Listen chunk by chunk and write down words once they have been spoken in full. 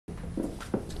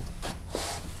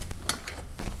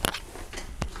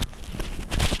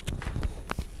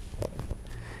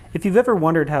If you've ever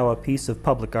wondered how a piece of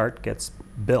public art gets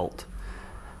built,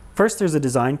 first there's a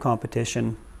design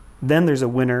competition, then there's a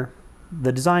winner,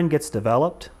 the design gets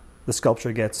developed, the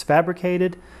sculpture gets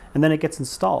fabricated, and then it gets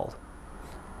installed.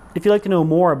 If you'd like to know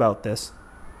more about this,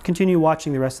 continue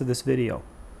watching the rest of this video.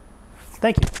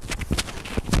 Thank you.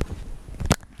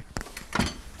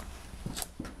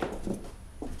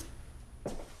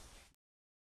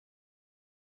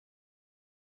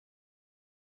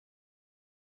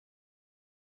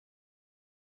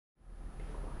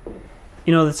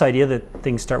 You know, this idea that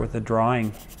things start with a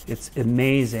drawing, it's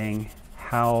amazing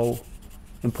how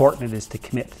important it is to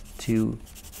commit to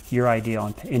your idea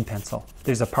in pencil.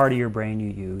 There's a part of your brain you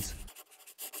use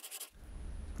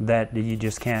that you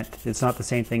just can't, it's not the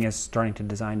same thing as starting to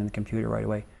design in the computer right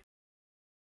away.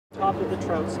 Top of the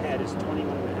trout's head is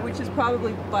 21.5. Which is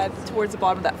probably towards the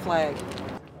bottom of that flag.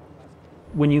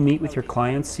 When you meet with your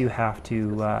clients, you have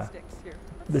to,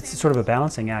 it's sort of a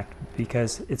balancing act,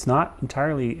 because it's not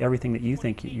entirely everything that you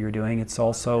think you're doing. It's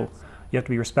also, you have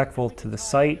to be respectful to the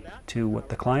site, to what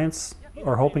the clients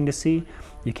are hoping to see.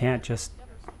 You can't just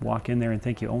walk in there and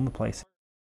think you own the place.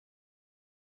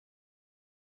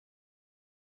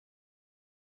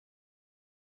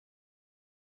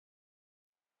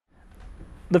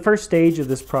 The first stage of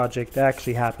this project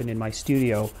actually happened in my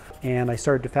studio, and I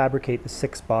started to fabricate the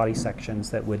 6 body sections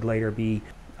that would later be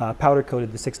powder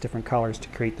coated the 6 different colors to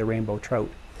create the Rainbow Trout.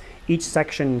 Each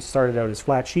section started out as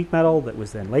flat sheet metal that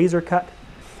was then laser cut.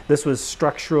 This was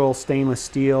structural stainless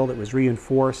steel that was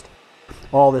reinforced.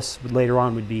 All this later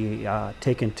on would be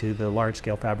taken to the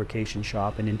large-scale fabrication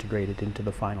shop and integrated into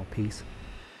the final piece.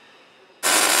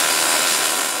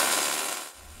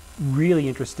 Really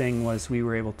interesting was we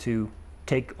were able to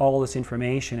take all this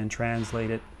information and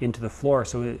translate it into the floor.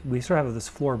 So we sort of have this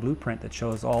floor blueprint that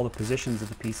shows all the positions of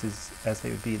the pieces as they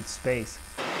would be in space.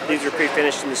 These are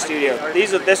pre-finished in the studio.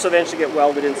 This will eventually get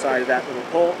welded inside of that little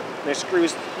hole. There's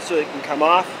screws so they can come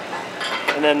off,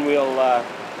 and then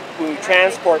when we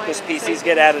transport this piece, these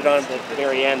get added on at the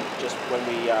very end, just when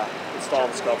we install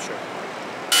the sculpture.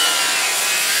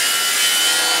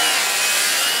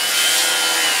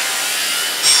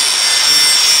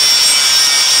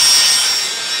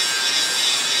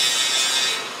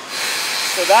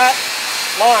 So that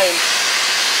line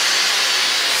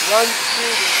runs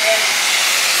through the edge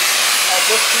of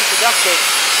this piece of duct tape.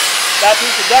 That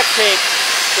piece of duct tape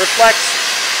reflects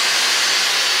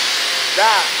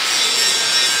that.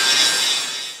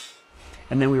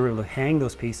 And then we were able to hang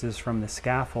those pieces from the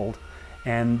scaffold,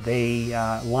 and they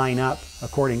line up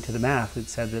according to the math. It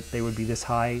said that they would be this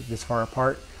high, this far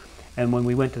apart. And when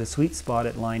we went to the sweet spot,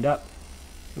 it lined up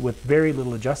with very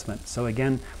little adjustment. So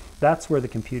again, that's where the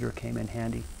computer came in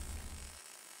handy.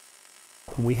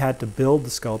 We had to build the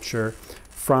sculpture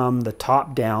from the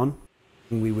top down.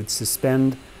 We would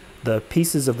suspend the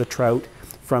pieces of the trout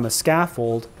from a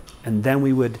scaffold, and then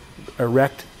we would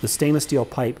erect the stainless steel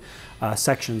pipe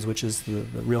sections, which is the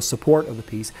real support of the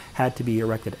piece, had to be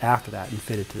erected after that and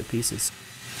fitted to the pieces.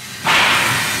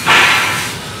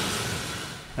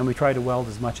 And we try to weld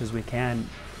as much as we can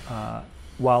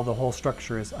while the whole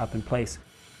structure is up in place.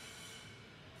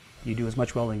 You do as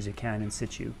much welding as you can in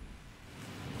situ.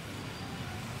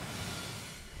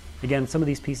 Again, some of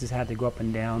these pieces had to go up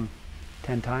and down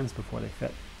 10 times before they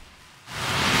fit.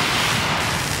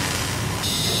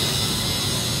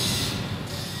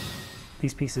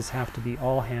 These pieces have to be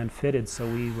all hand fitted, so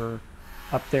we were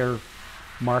up there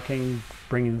marking,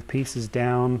 bringing the pieces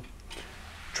down,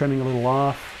 trimming a little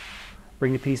off,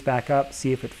 bring the piece back up,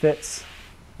 see if it fits,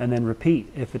 and then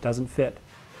repeat if it doesn't fit.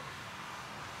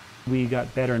 We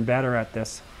got better and better at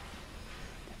this,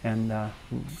 and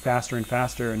faster and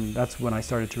faster, and that's when I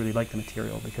started to really like the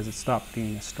material, because it stopped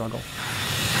being a struggle.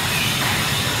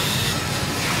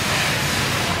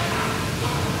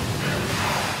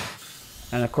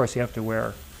 And of course you have to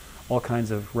wear all kinds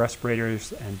of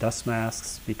respirators and dust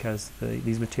masks, because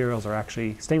these materials are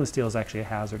actually, stainless steel is actually a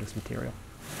hazardous material.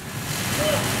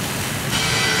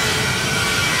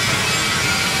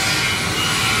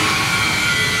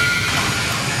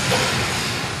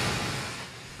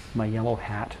 My yellow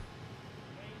hat.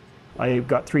 I've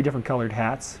got 3 different colored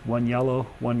hats, one yellow,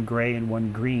 one gray, and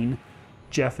one green.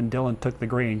 Jeff and Dylan took the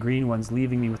gray and green ones,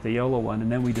 leaving me with the yellow one,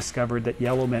 and then we discovered that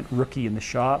yellow meant rookie in the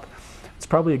shop. It's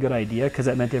probably a good idea, because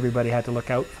that meant everybody had to look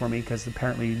out for me, because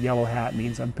apparently yellow hat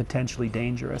means I'm potentially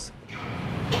dangerous.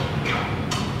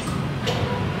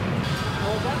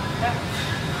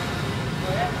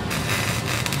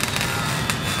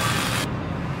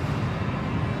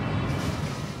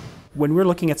 When we're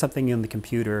looking at something in the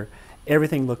computer,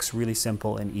 everything looks really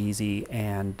simple and easy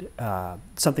and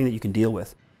something that you can deal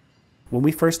with. When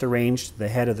we first arranged the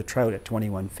head of the trout at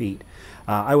 21 feet,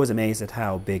 I was amazed at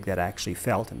how big that actually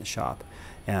felt in the shop.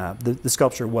 The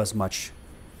sculpture was much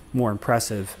more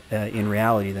impressive in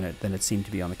reality than it seemed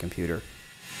to be on the computer.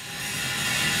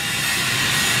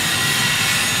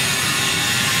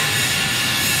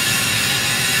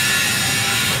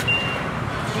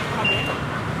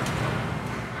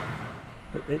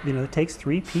 It takes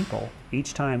 3 people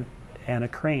each time and a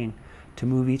crane to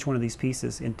move each one of these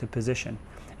pieces into position,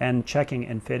 and checking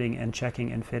and fitting and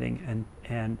checking and fitting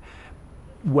and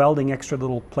welding extra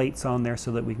little plates on there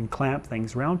so that we can clamp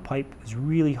things. Round pipe is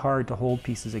really hard to hold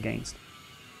pieces against.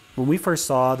 When we first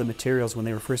saw the materials when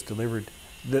they were first delivered,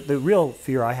 the real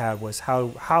fear I had was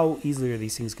how easily are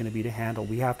these things going to be to handle.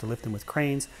 We have to lift them with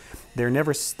cranes. They're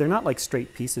not like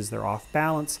straight pieces, they're off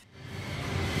balance.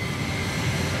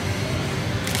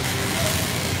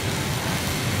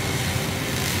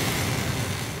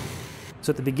 So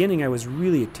at the beginning I was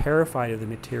really terrified of the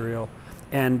material,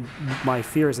 and my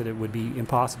fear is that it would be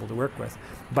impossible to work with.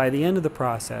 By the end of the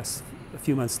process, a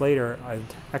few months later, I'd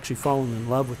actually fallen in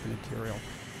love with the material.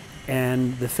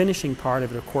 And the finishing part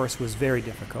of it, of course, was very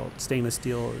difficult. Stainless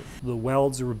steel, the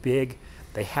welds were big,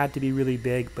 they had to be really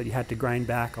big, but you had to grind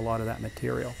back a lot of that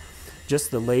material.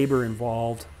 Just the labor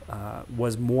involved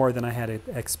was more than I had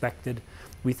expected.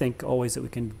 We think always that we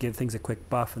can give things a quick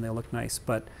buff and they'll look nice,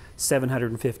 but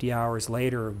 750 hours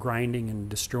later of grinding and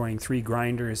destroying 3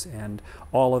 grinders and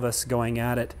all of us going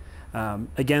at it,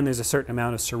 again, there's a certain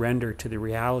amount of surrender to the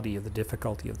reality of the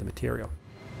difficulty of the material.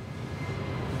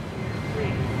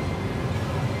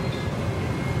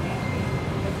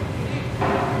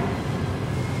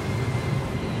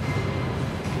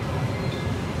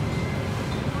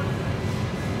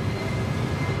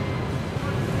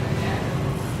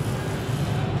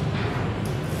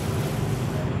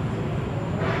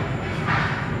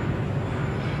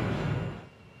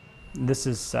 This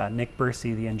is Nick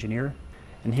Bursey, the engineer,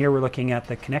 and here we're looking at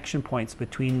the connection points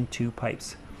between 2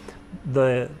 pipes.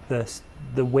 The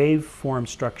waveform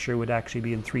structure would actually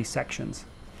be in 3 sections,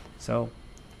 so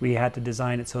we had to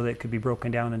design it so that it could be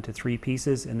broken down into 3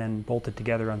 pieces and then bolted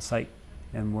together on site.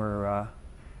 And we're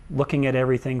looking at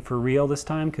everything for real this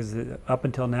time, because up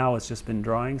until now it's just been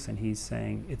drawings, and he's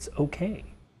saying it's okay.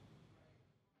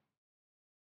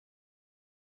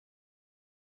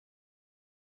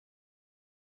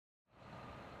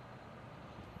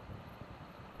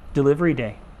 Delivery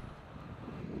day.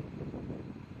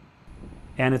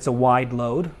 And it's a wide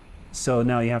load, so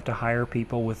now you have to hire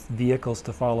people with vehicles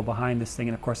to follow behind this thing,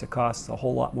 and of course it costs a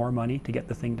whole lot more money to get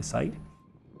the thing to site.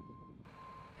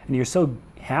 And you're so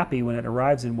happy when it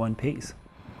arrives in one piece.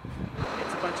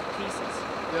 It's a bunch of pieces.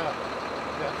 Yeah.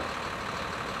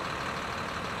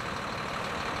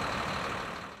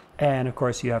 And of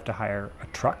course you have to hire a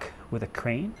truck with a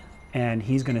crane, and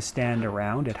he's going to stand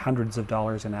around at hundreds of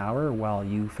dollars an hour while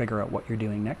you figure out what you're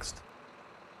doing next.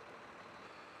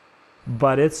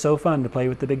 But it's so fun to play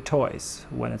with the big toys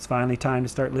when it's finally time to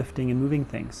start lifting and moving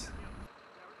things.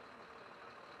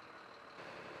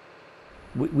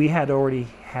 We had already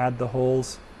had the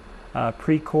holes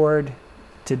pre-cored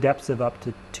to depths of up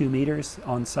to 2 meters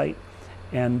on site,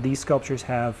 and these sculptures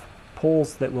have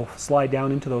poles that will slide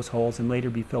down into those holes and later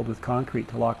be filled with concrete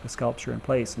to lock the sculpture in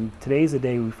place. And today's the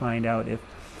day we find out if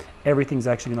everything's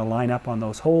actually going to line up on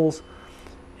those holes,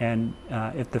 and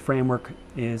if the framework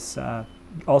is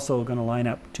also going to line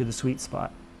up to the sweet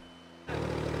spot.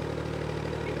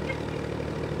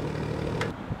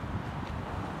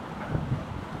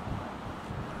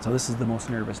 So this is the most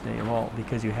nervous day of all,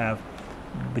 because you have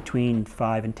between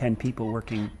 5 and 10 people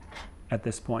working at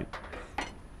this point.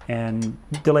 And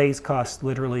delays cost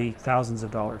literally thousands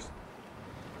of dollars.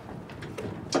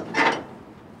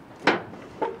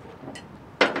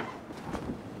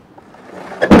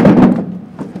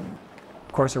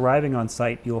 Of course, arriving on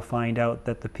site, you'll find out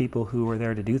that the people who are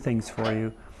there to do things for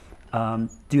you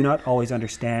do not always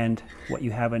understand what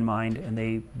you have in mind, and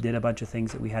they did a bunch of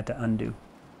things that we had to undo.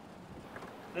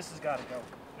 This has got to go.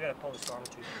 We got to pull this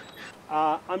sonotube.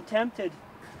 I'm tempted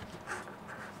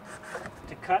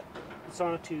to cut the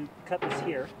sonotube, cut this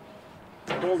here,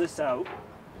 pull this out.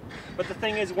 But the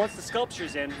thing is, once the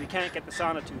sculpture's in, we can't get the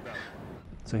sonotube out.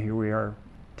 So here we are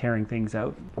tearing things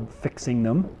out, fixing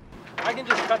them. I can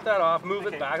just cut that off, move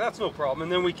it back, that's no problem,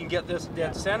 and then we can get this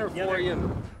dead center for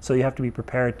you. So you have to be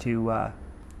prepared to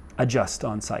adjust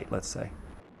on site, let's say.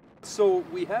 So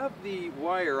we have the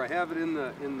wire, I have it in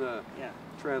the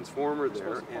transformer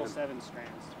there. Supposed to pull 7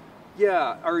 strands.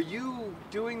 Yeah, are you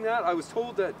doing that? I was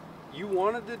told that you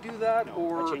wanted to do that, no,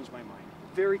 or... I changed my mind.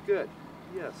 Very good.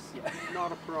 Yes,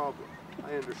 not a problem.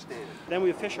 I understand. Then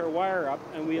we fish our wire up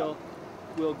and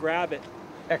we'll grab it.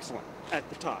 Excellent. at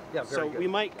the top. Yeah, very so good. we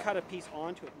might cut a piece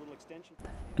onto it, a little extension.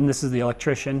 And this is the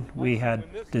electrician. We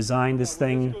had designed this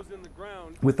thing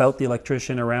without the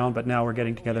electrician around, but now we're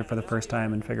getting together for the first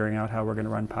time and figuring out how we're going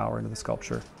to run power into the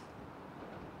sculpture.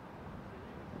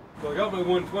 So I got my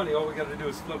 120. All we got to do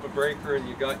is flip a breaker, and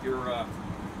you got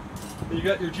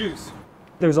your juice.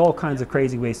 There's all kinds of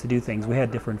crazy ways to do things. We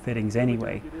had different fittings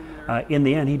anyway. In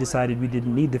the end, he decided we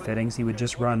didn't need the fittings. He would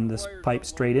just run this pipe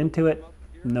straight into it,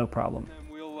 no problem.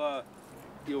 And we'll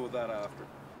deal with that after.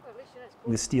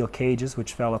 The steel cages,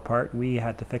 which fell apart, we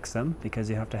had to fix them because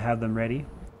you have to have them ready.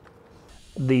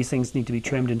 These things need to be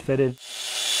trimmed and fitted.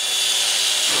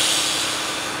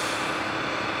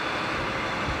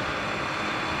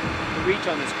 The reach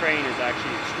on this crane is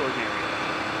actually extraordinary.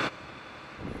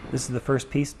 This is the first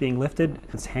piece being lifted.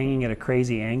 It's hanging at a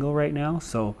crazy angle right now,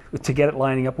 so to get it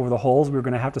lining up over the holes, we were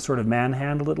going to have to sort of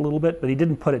manhandle it a little bit, but he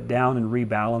didn't put it down and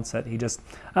rebalance it. He just,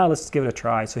 let's give it a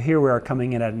try. So here we are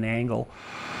coming in at an angle.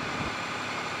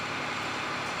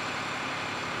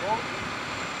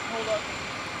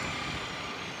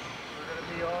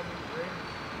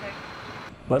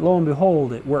 But lo and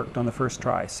behold, it worked on the first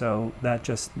try, so that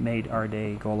just made our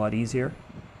day go a lot easier.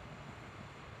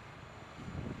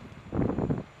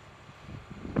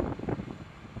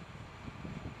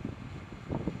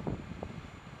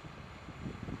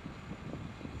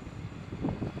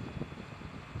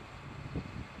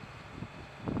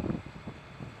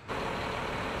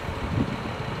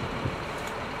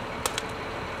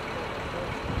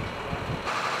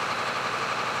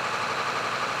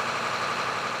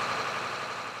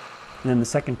 And then the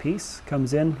second piece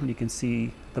comes in, and you can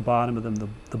see the bottom of them,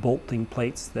 the bolting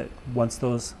plates that once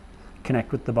those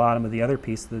connect with the bottom of the other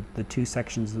piece, the two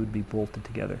sections would be bolted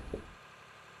together.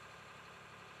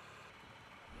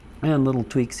 And little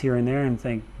tweaks here and there, and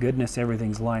thank goodness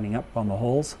everything's lining up on the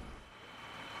holes.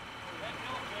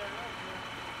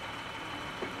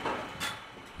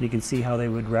 You can see how they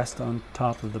would rest on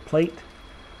top of the plate,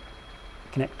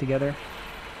 connect together.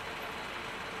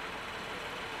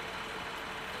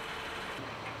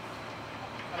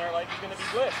 And our life is going to be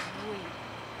bliss.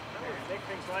 Big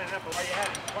things lining up. Are you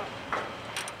having fun?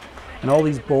 And all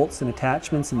these bolts and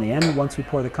attachments in the end, once we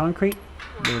pour the concrete,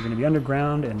 they were going to be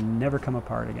underground and never come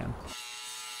apart again.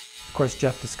 Of course,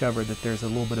 Jeff discovered that there's a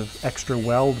little bit of extra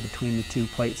weld between the two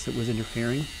plates that was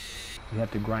interfering. We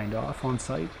had to grind off on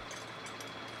site.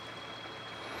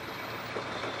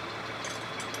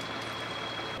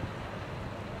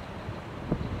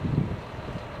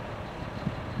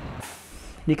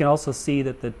 You can also see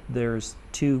that there's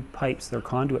two pipes, they're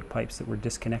conduit pipes that were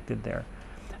disconnected there.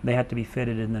 They had to be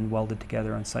fitted and then welded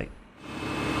together on site.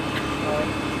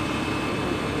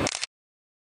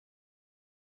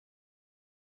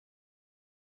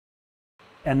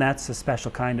 And that's a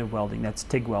special kind of welding, that's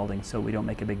TIG welding, so we don't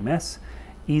make a big mess.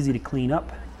 Easy to clean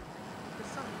up.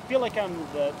 I feel like I'm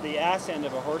the ass end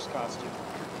of a horse costume.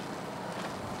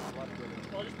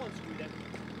 Well, just one screw then.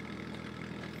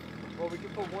 Well, we can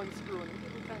put one screw in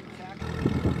every time you tack.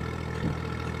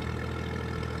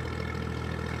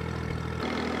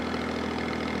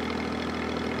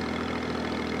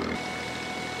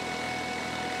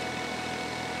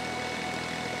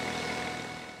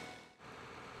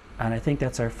 And I think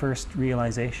that's our first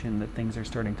realization that things are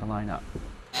starting to line up.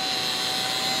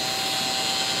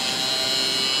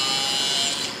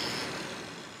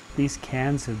 These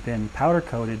cans have been powder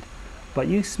coated, but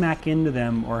you smack into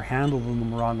them or handle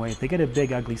them the wrong way, if they get a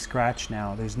big ugly scratch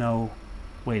now, there's no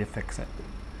way to fix it.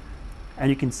 And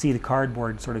you can see the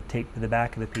cardboard sort of taped to the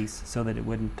back of the piece so that it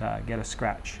wouldn't get a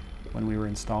scratch when we were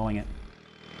installing it.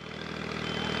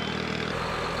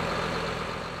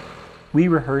 We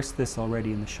rehearsed this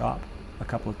already in the shop a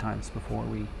couple of times before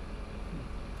we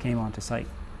came onto site.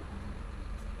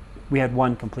 We had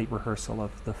one complete rehearsal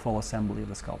of the full assembly of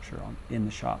the sculpture in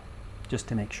the shop, just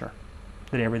to make sure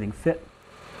that everything fit.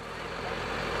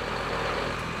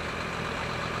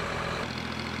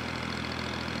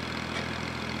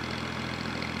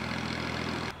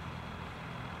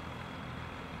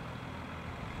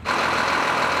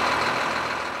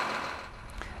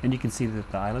 And you can see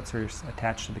that the eyelets are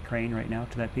attached to the crane right now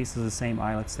to that piece. These are the same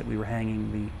eyelets that we were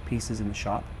hanging the pieces in the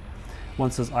shop.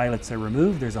 Once those eyelets are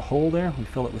removed, there's a hole there. We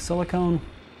fill it with silicone.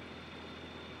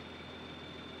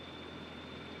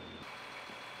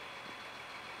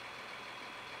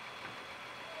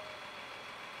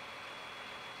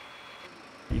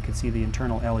 You can see the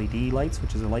internal LED lights,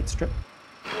 which is a light strip.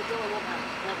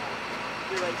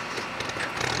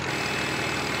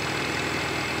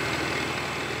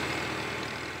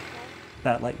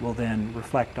 That light will then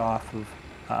reflect off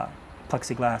of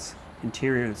plexiglass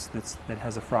interior that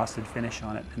has a frosted finish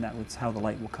on it, and that's how the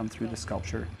light will come through the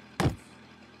sculpture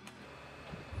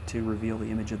to reveal the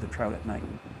image of the trout at night.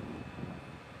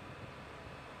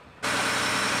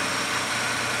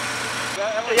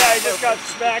 Yeah, I just got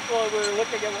smacked while we were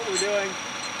looking at what we're doing.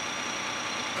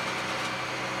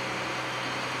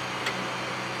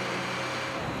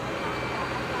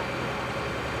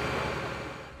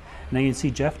 Now you can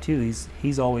see Jeff too,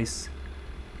 he's always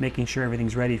making sure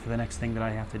everything's ready for the next thing that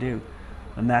I have to do.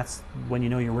 And that's when you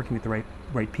know you're working with the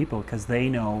right people, because they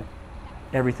know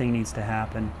everything needs to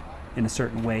happen in a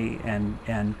certain way,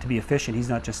 and to be efficient, he's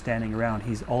not just standing around,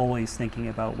 he's always thinking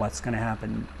about what's going to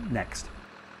happen next.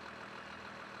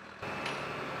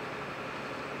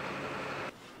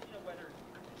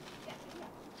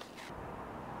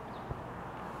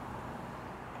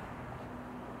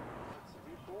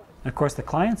 And of course, the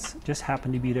clients just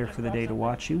happen to be there for the day to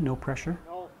watch you, no pressure.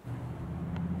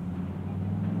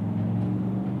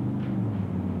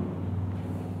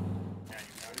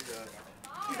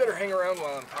 You better hang around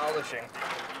while I'm polishing.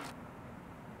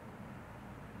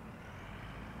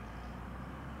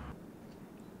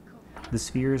 The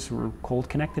spheres were cold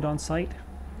connected on site,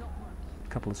 a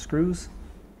couple of screws.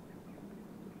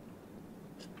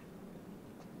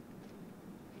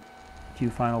 A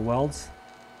few final welds.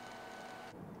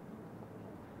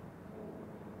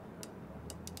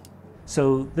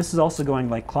 So this is also going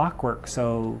like clockwork.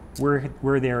 So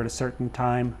we're there at a certain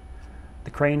time.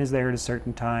 The crane is there at a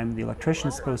certain time. The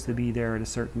electrician's supposed to be there at a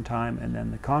certain time, and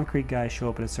then the concrete guys show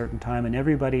up at a certain time, and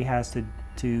everybody has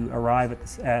to arrive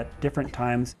at different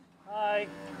times. Hi.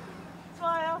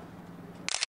 Smile.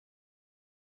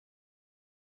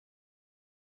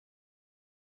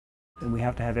 And we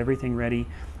have to have everything ready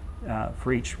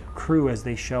for each crew as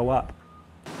they show up.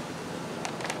 You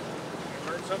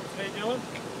learned something today, Dylan?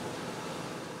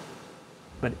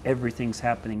 But everything's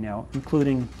happening now,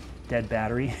 including dead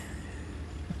battery.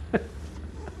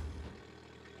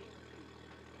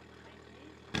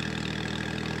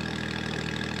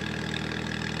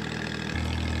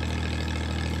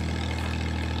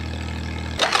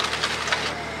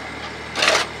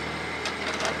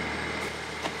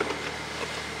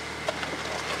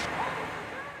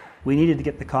 We needed to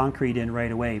get the concrete in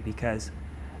right away, because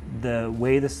the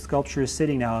way the sculpture is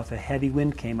sitting now, if a heavy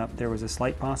wind came up, there was a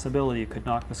slight possibility it could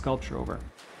knock the sculpture over.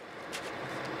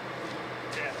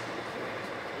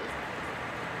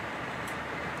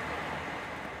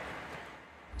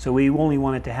 So we only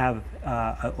wanted to have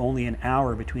only an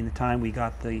hour between the time we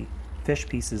got the fish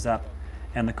pieces up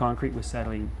and the concrete was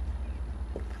settling.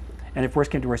 And if worse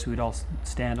came to worse, we would all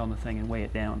stand on the thing and weigh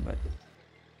it down. But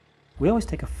we always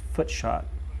take a foot shot.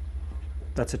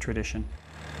 That's a tradition.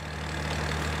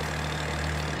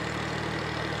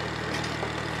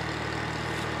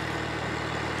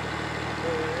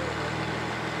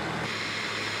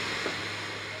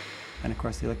 And of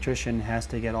course the electrician has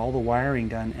to get all the wiring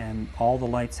done, and all the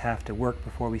lights have to work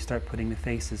before we start putting the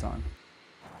faces on.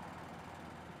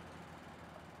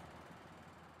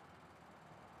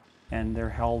 And they're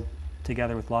held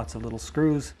together with lots of little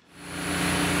screws.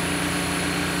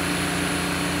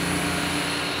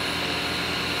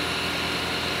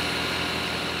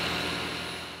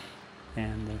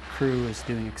 And the crew is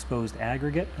doing exposed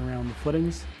aggregate around the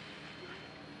footings.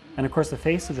 And of course the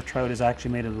face of the trout is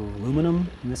actually made of aluminum,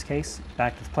 in this case,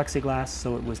 backed with plexiglass,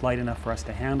 so it was light enough for us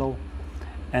to handle.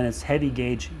 And it's heavy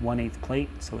gauge 1/8 plate,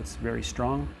 so it's very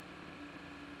strong.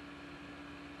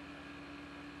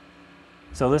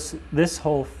 So this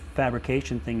whole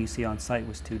fabrication thing you see on site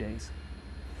was 2 days.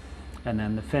 And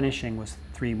then the finishing was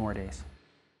 3 more days.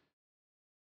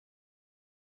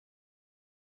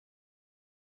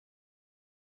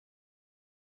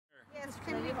 Yes,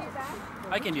 can you do that?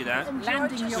 I can do that.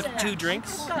 With 2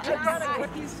 drinks.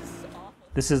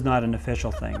 This is not an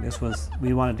official thing.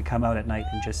 We wanted to come out at night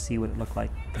and just see what it looked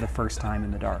like for the first time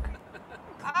in the dark.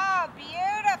 Oh,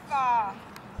 beautiful.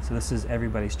 So this is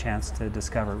everybody's chance to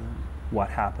discover what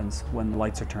happens when the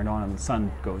lights are turned on and the sun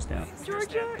goes down.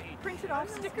 Georgia printed off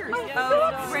stickers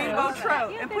of Rainbow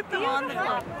Trout and put them on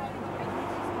the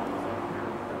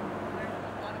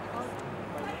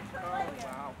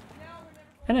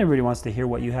And everybody wants to hear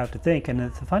what you have to think. And the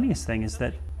funniest thing is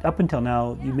that up until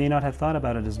now, you may not have thought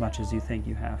about it as much as you think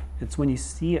you have. It's when you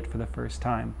see it for the first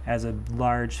time as a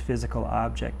large physical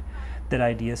object that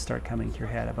ideas start coming to your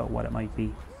head about what it might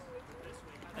be.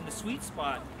 And the sweet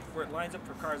spot where it lines up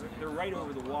for cars, they're right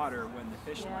over the water when the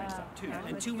fish lines up too.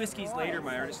 And 2 whiskeys later,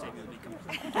 my artist statement will be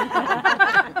complete.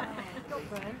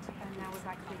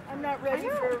 I'm not ready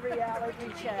for a reality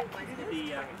check.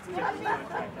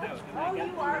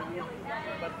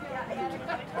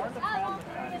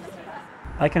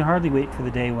 I can hardly wait for the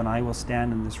day when I will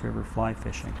stand in this river fly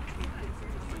fishing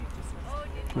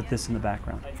with this in the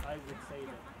background.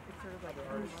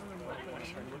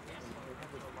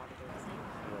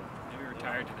 We were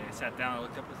tired today. I sat down, I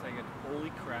looked up and thinking,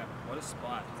 holy crap, what a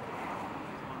spot.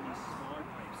 On these smaller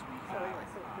pipes, we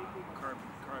have carbon.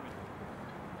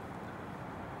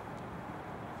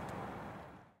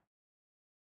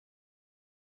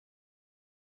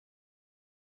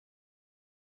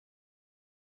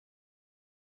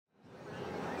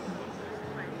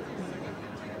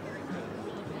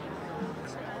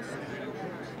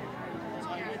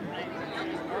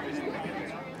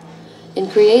 In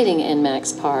creating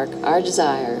Enmax Park, our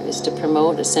desire is to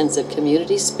promote a sense of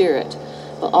community spirit,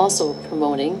 while also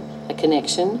promoting a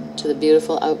connection to the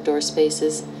beautiful outdoor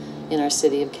spaces in our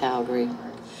city of Calgary.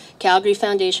 Calgary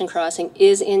Foundation Crossing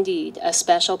is indeed a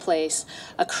special place,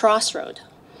 a crossroad,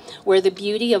 where the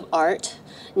beauty of art,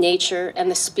 nature,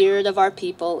 and the spirit of our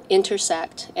people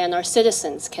intersect and our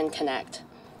citizens can connect.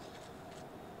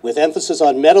 With emphasis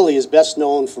on metal, he is best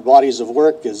known for bodies of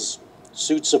work as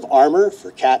suits of armor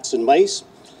for cats and mice,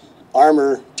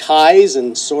 armor ties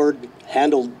and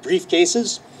sword-handled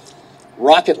briefcases,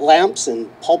 rocket lamps and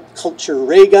pulp culture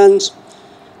ray guns,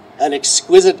 and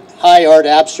exquisite high art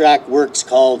abstract works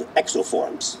called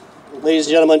exoforms. Ladies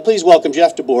and gentlemen, please welcome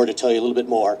Jeff de Boer to tell you a little bit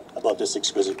more about this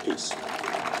exquisite piece.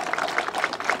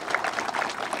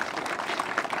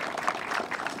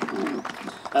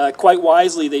 Quite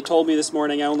wisely, they told me this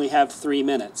morning I only have 3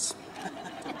 minutes.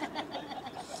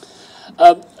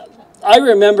 I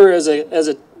remember as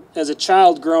a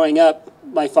child growing up,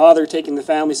 my father taking the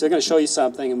family, said, I'm going to show you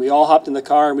something. And we all hopped in the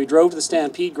car and we drove to the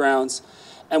Stampede grounds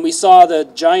and we saw the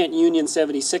giant Union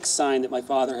 76 sign that my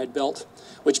father had built,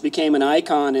 which became an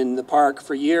icon in the park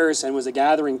for years and was a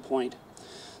gathering point.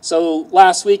 So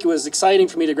last week it was exciting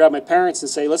for me to grab my parents and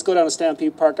say, let's go down to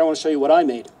Stampede Park, I want to show you what I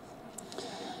made.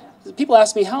 People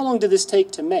ask me, how long did this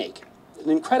take to make? An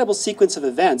incredible sequence of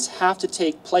events have to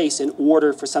take place in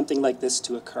order for something like this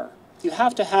to occur. You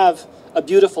have to have a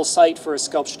beautiful site for a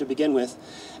sculpture to begin with,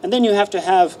 and then you have to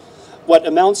have what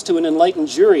amounts to an enlightened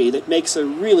jury that makes a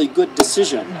really good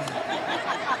decision.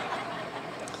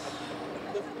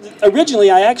 Originally,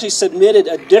 I actually submitted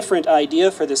a different idea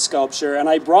for this sculpture, and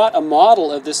I brought a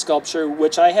model of this sculpture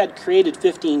which I had created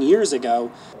 15 years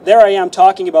ago. There I am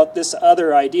talking about this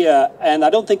other idea, and I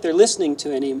don't think they're listening to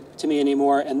me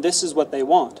anymore, and this is what they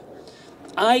want.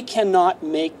 I cannot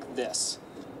make this.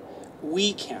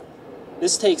 We can.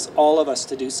 This takes all of us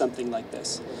to do something like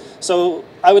this. So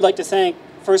I would like to thank,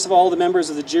 first of all, the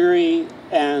members of the jury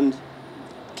and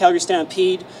Calgary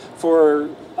Stampede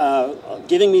for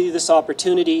giving me this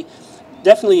opportunity.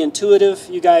 Definitely intuitive.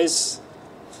 You guys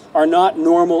are not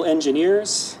normal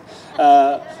engineers.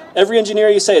 Every engineer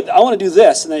you say, I want to do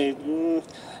this, and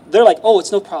they're like, oh,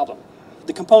 it's no problem.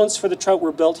 The components for the trout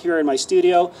were built here in my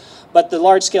studio, but the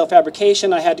large-scale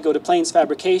fabrication, I had to go to Plains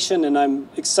Fabrication, and I'm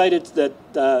excited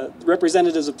that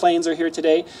representatives of Plains are here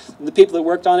today, and the people that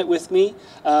worked on it with me.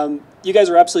 You guys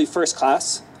are absolutely first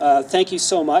class. Thank you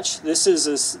so much. This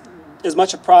is as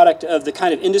much a product of the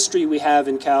kind of industry we have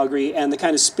in Calgary and the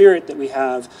kind of spirit that we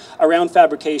have around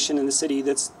fabrication in the city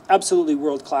that's absolutely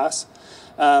world-class.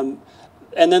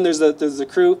 And then there's the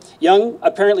crew. Young,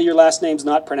 apparently your last name's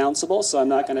not pronounceable, so I'm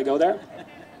not going to go there.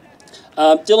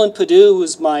 Dylan Padu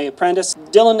was my apprentice.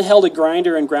 Dylan held a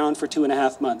grinder and ground for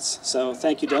 2.5 months, so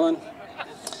thank you, Dylan.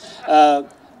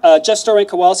 Jeff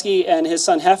Kowalski and his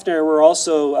son Hefner were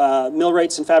also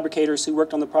millwrights and fabricators who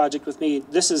worked on the project with me.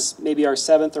 This is maybe our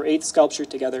 7th or 8th sculpture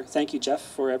together. Thank you, Jeff,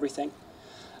 for everything.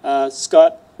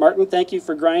 Scott Martin, thank you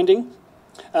for grinding.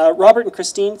 Robert and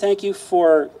Christine, thank you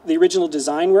for the original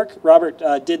design work. Robert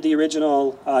did the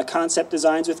original concept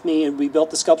designs with me, and we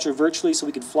built the sculpture virtually so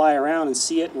we could fly around and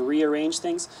see it and rearrange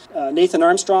things. Nathan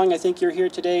Armstrong, I think you're here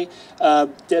today,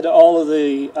 did all of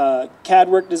the CAD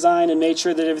work design and made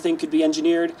sure that everything could be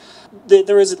engineered.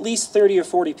 There was at least 30 or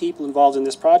 40 people involved in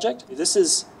this project. This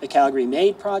is a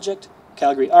Calgary-made project,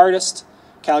 Calgary artist,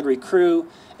 Calgary crew,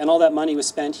 and all that money was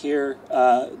spent here.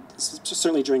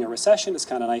 Certainly during a recession, it's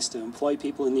kind of nice to employ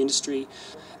people in the industry.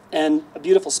 And a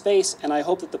beautiful space, and I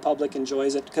hope that the public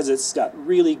enjoys it because it's got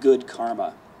really good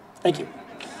karma. Thank you.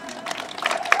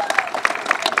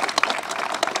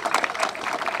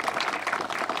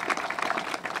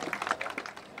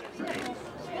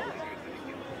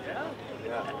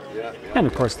 And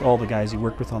of course, all the guys you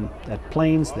worked with at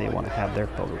Plains, they want to have their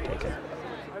photo taken.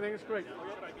 I think it's great.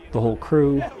 The whole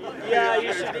crew. Yeah,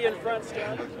 you should be in front,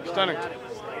 Scott. Stunning.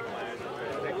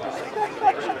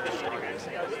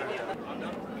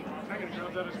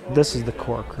 This is the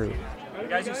core crew. The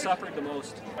guys who suffered the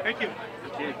most. Thank you.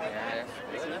 Thank you.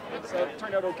 So it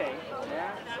turned out okay.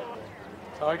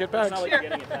 Oh, I get back. It's not like you're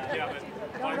getting it back. Yeah,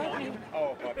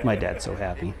 but My dad's so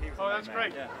happy. oh, that's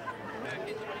great. Yeah.